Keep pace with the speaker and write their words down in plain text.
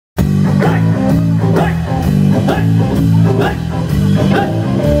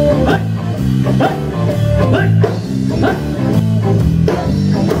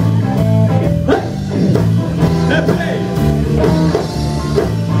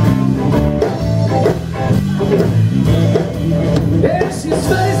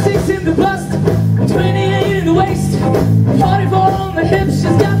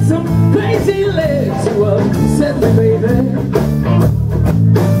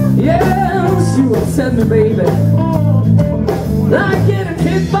you upset me, baby. Like getting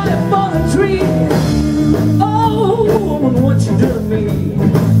hit by a falling tree. Oh, woman, what you do to me?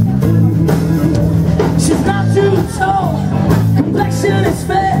 She's not too tall, complexion is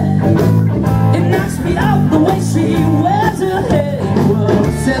fair. It knocks me out the way she wears her hair. You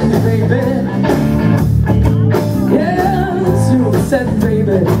upset me, baby. Yes, you upset me,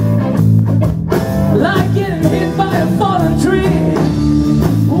 baby. Like getting hit by a fallen tree.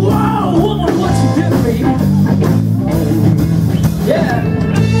 Whoa, woman, what you do to me? Yeah.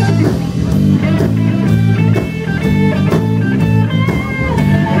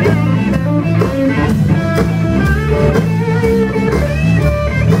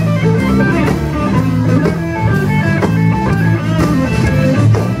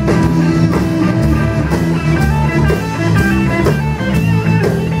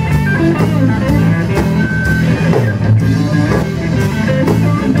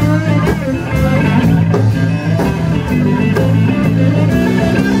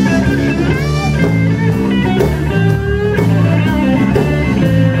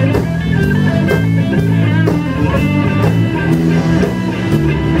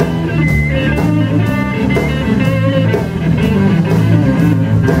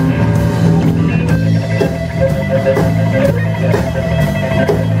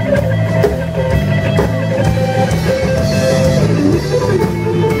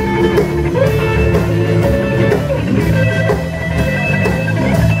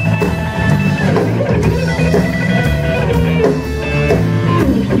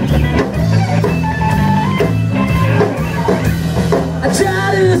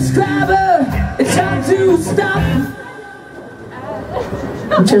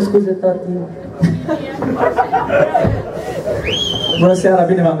 Ce scuze, tati. Bună seara,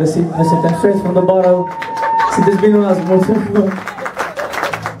 bine v-am găsit. Noi suntem Straight from the Bottle. Sunteți minunați, mulțumim.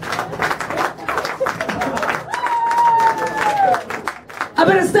 I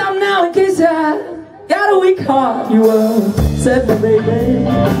better stop now in case I got a weak heart. You upset me, baby.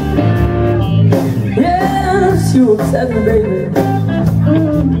 Yes, you upset me, baby.